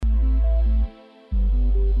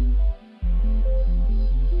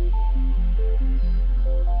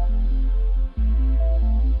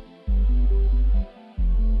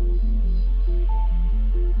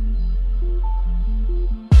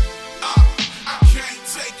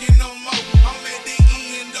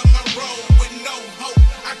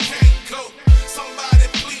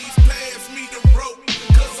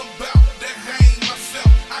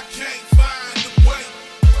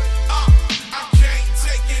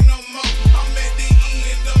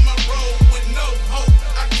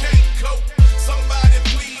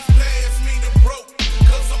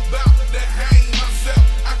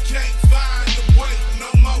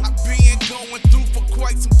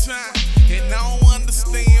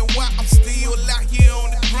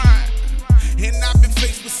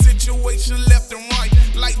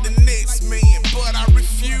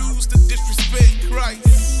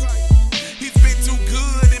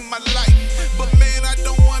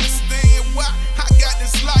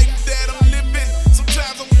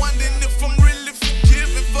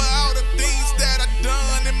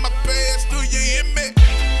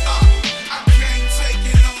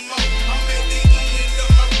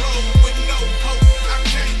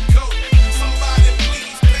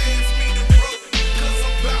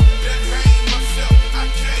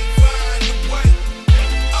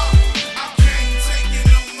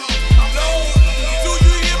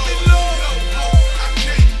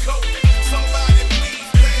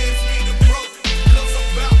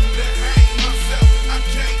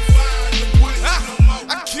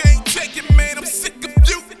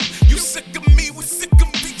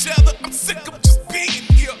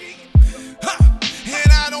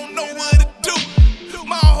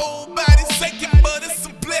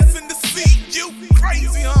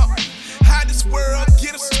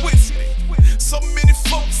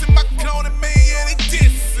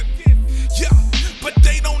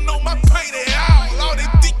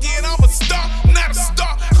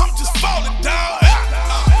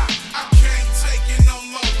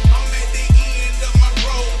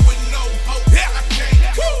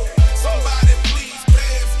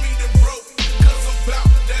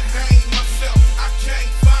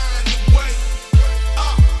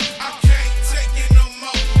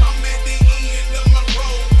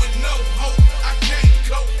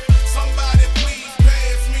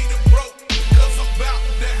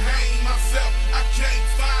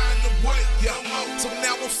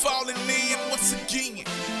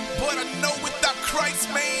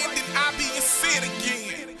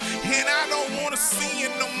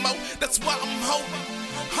That's why I'm holding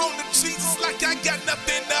on to Jesus like I got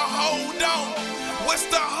nothing to hold on. What's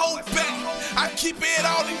the hold back? I keep it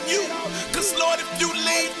all in you. Cause Lord, if you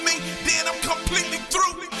leave me, then I'm completely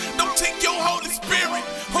through. Don't take your Holy Spirit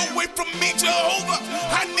away from me, Jehovah.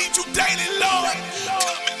 I need you daily, Lord.